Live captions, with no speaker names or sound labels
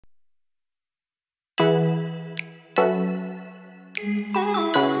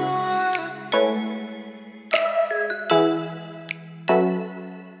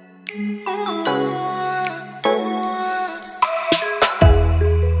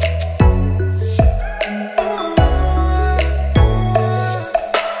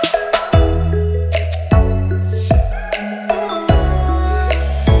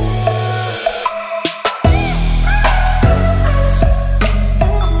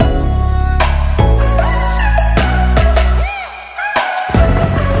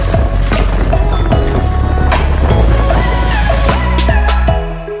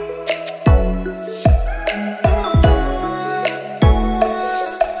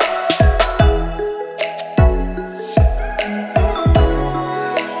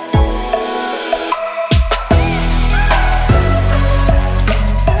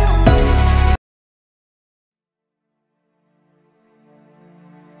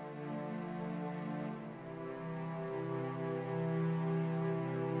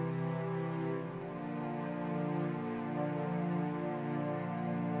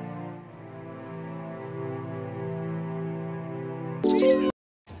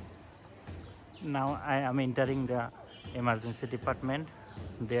Now I am entering the emergency department.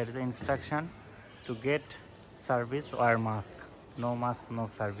 There is an instruction to get service or mask. No mask, no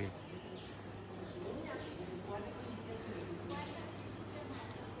service.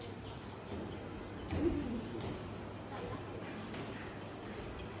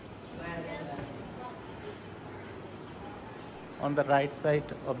 On the right side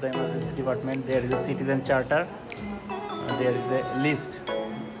of the emergency department, there is a citizen charter. There is a list.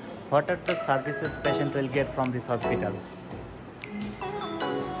 What are the services patient will get from this hospital?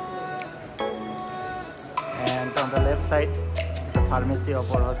 And on the left side, the pharmacy of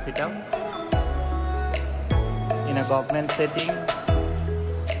our hospital. In a government setting,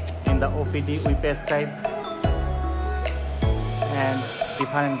 in the OPD we prescribe and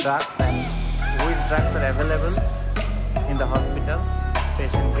different drugs, and which drugs are available in the hospital.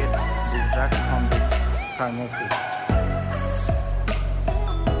 Patient gets these drugs from this pharmacy.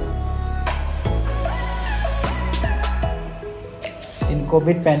 In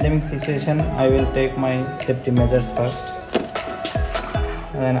COVID pandemic situation, I will take my safety measures first,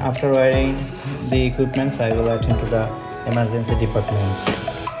 and after wearing the equipments, I will attend to the emergency department.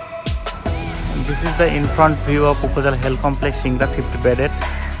 And this is the in front view of upzila Health Complex, Shingra 50 bedded.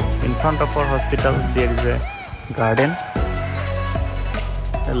 In front of our hospital, there is a garden.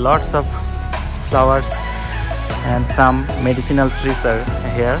 Lots of flowers and some medicinal trees are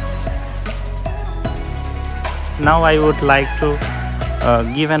here. Now I would like to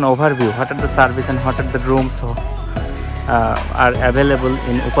give an overview what are the service and what are the rooms are available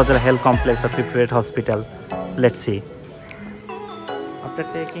in upzila Health Complex of 50 bed hospital. Let's see. After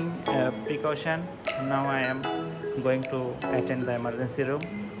taking precaution, now I am going to attend the emergency room.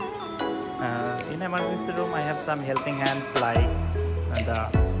 In emergency room, I have some helping hands like the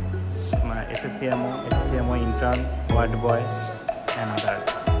SSCMO intern, ward boy, and others.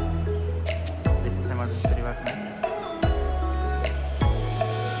 This is emergency department.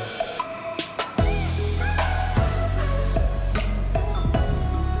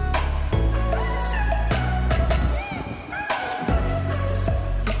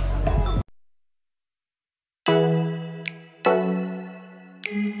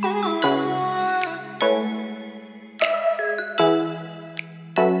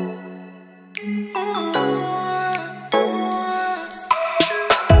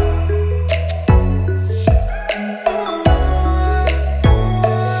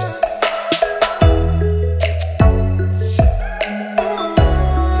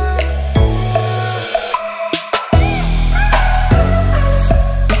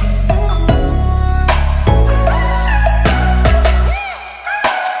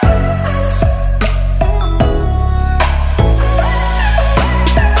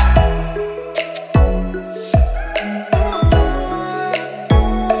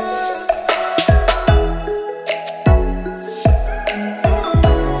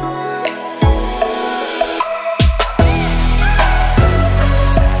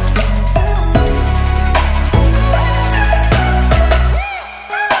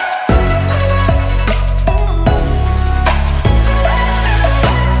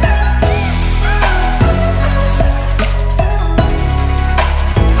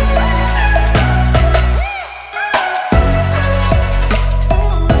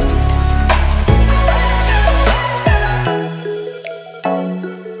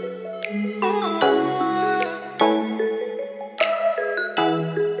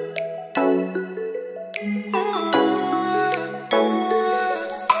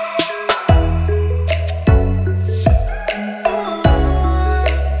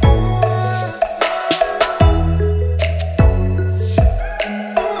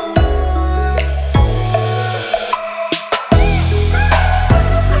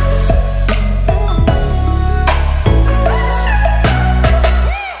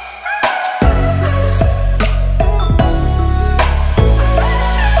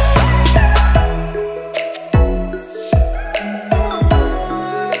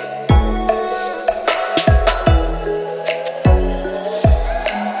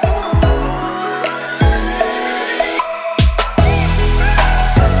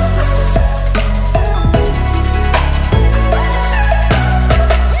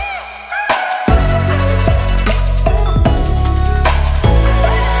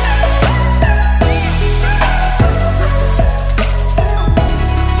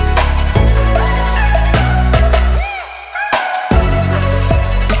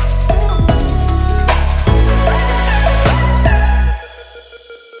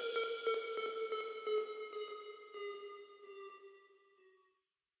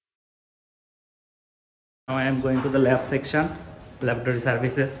 Now I am going to the lab section, laboratory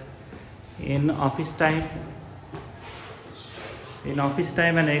services. In office time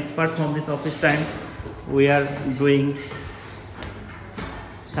and expert from this office time, we are doing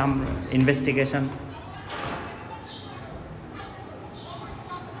some investigation.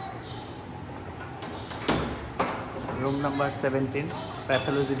 Room number 17,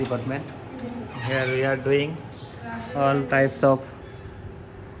 pathology department. Here we are doing all types of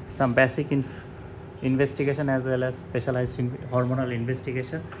some basic investigation as well as specialized hormonal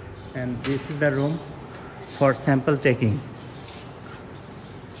investigation, and this is the room for sample taking.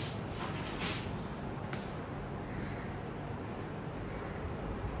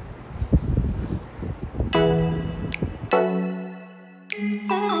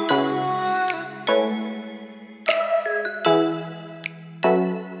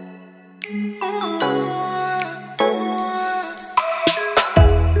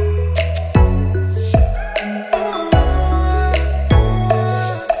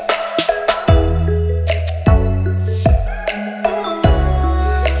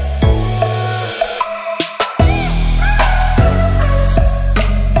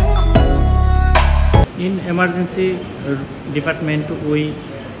 In emergency department, we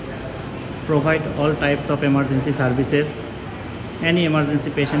provide all types of emergency services. Any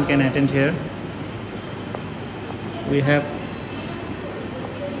emergency patient can attend here. We have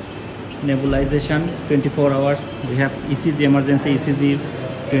nebulization 24 hours. We have ECG, emergency ECG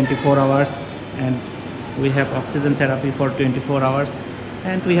 24 hours, and we have oxygen therapy for 24 hours.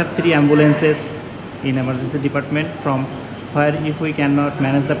 And we have 3 ambulances in emergency department, from where if we cannot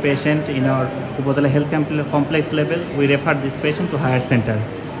manage the patient in our upzila health complex level, we refer this patient to higher center.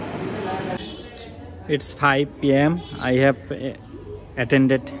 It's 5 p.m. I have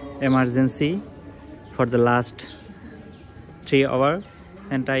attended emergency for the last 3 hours,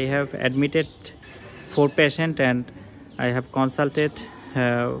 and I have admitted 4 patients, and I have consulted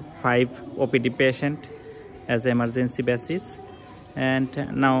 5 OPD patients as emergency basis. And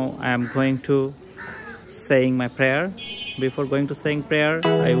now I am going to saying my prayer. Before going to saying prayer,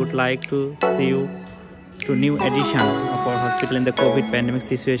 I would like to see you to new edition of our hospital in the COVID pandemic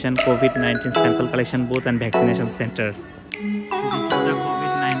situation, COVID-19 sample collection booth and vaccination center. This is the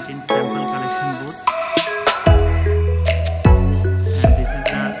COVID-19 sample collection booth, and this is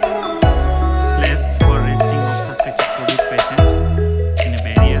the place for resting of suspected COVID patient in a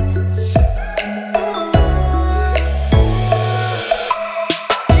barrier.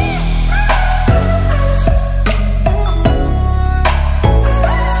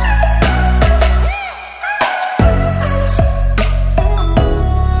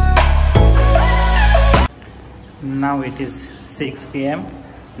 Now it is 6 p.m.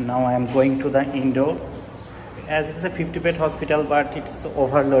 Now I am going to the indoor. As it is a 50-bed hospital, but it's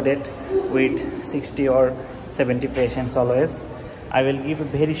overloaded with 60 or 70 patients always. I will give a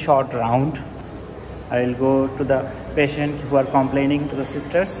very short round. I will go to the patients who are complaining to the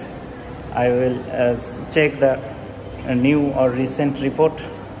sisters. I will check the new or recent report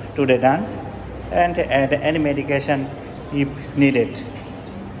today done, and add any medication if needed.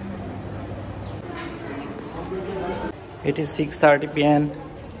 It is 6:30 p.m.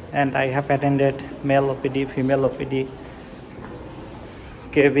 and I have attended male OPD, female OPD,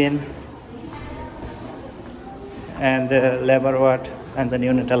 cabin, and the labor ward and the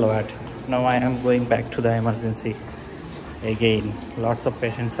neonatal ward. Now I am going back to the emergency again. Lots of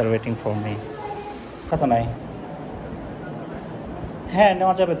patients are waiting for me. কত নাই? হ্যাঁ,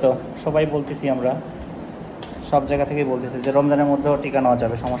 নেওয়া যাবে তো, সবাই বলতেছি, আমরা সব জায়গা থেকেই বলতেছি যে রমজানের মধ্যেও টিকা নেওয়া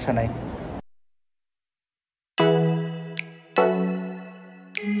যাবে, সমস্যা নাই।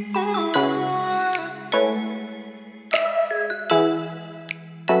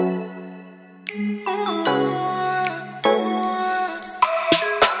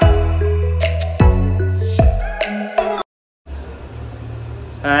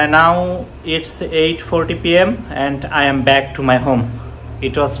 Now it's 8:40 p.m. and I am back to my home.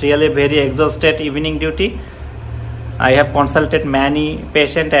 It was really very exhausted evening duty. I have consulted many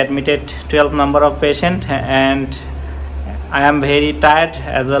patients, admitted 12 number of patients, and I am very tired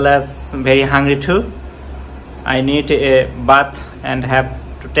as well as very hungry too. I need a bath and have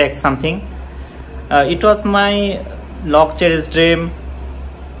to take something. It was my long cherished dream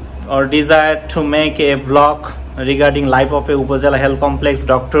or desire to make a vlog regarding life of a upzila health complex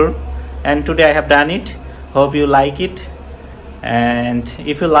doctor, and today I have done it. Hope you like it, and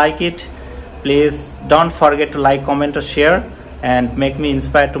if you like it, please don't forget to like, comment or share, and make me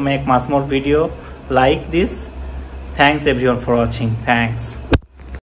inspired to make much more video like this. Thanks everyone for watching. Thanks.